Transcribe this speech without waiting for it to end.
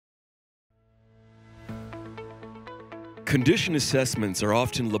Condition assessments are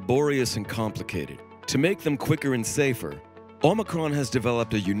often laborious and complicated. To make them quicker and safer, OMICRON has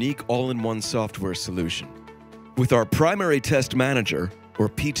developed a unique all-in-one software solution. With our Primary Test Manager, or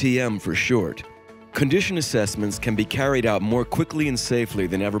PTM for short, condition assessments can be carried out more quickly and safely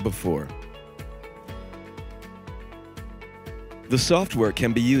than ever before. The software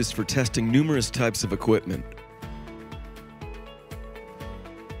can be used for testing numerous types of equipment.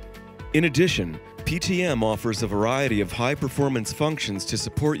 In addition, PTM offers a variety of high-performance functions to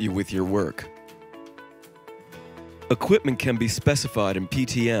support you with your work. Equipment can be specified in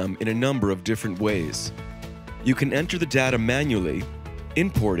PTM in a number of different ways. You can enter the data manually,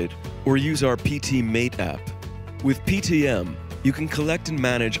 import it, or use our PT Mate app. With PTM, you can collect and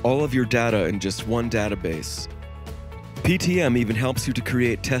manage all of your data in just one database. PTM even helps you to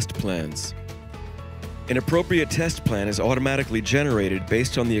create test plans. An appropriate test plan is automatically generated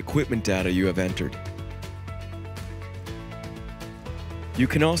based on the equipment data you have entered. You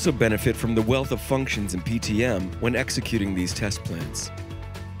can also benefit from the wealth of functions in PTM when executing these test plans.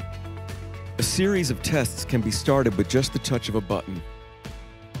 A series of tests can be started with just the touch of a button.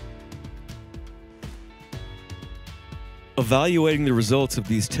 Evaluating the results of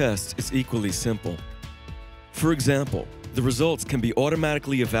these tests is equally simple. For example, the results can be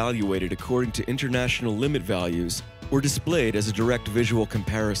automatically evaluated according to international limit values or displayed as a direct visual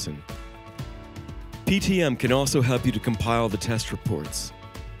comparison. PTM can also help you to compile the test reports,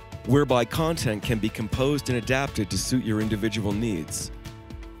 whereby content can be composed and adapted to suit your individual needs.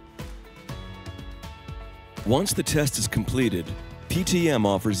 Once the test is completed, PTM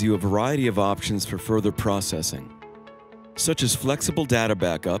offers you a variety of options for further processing, such as flexible data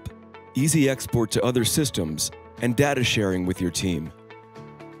backup, easy export to other systems, and data sharing with your team.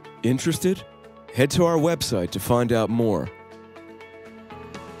 Interested? Head to our website to find out more.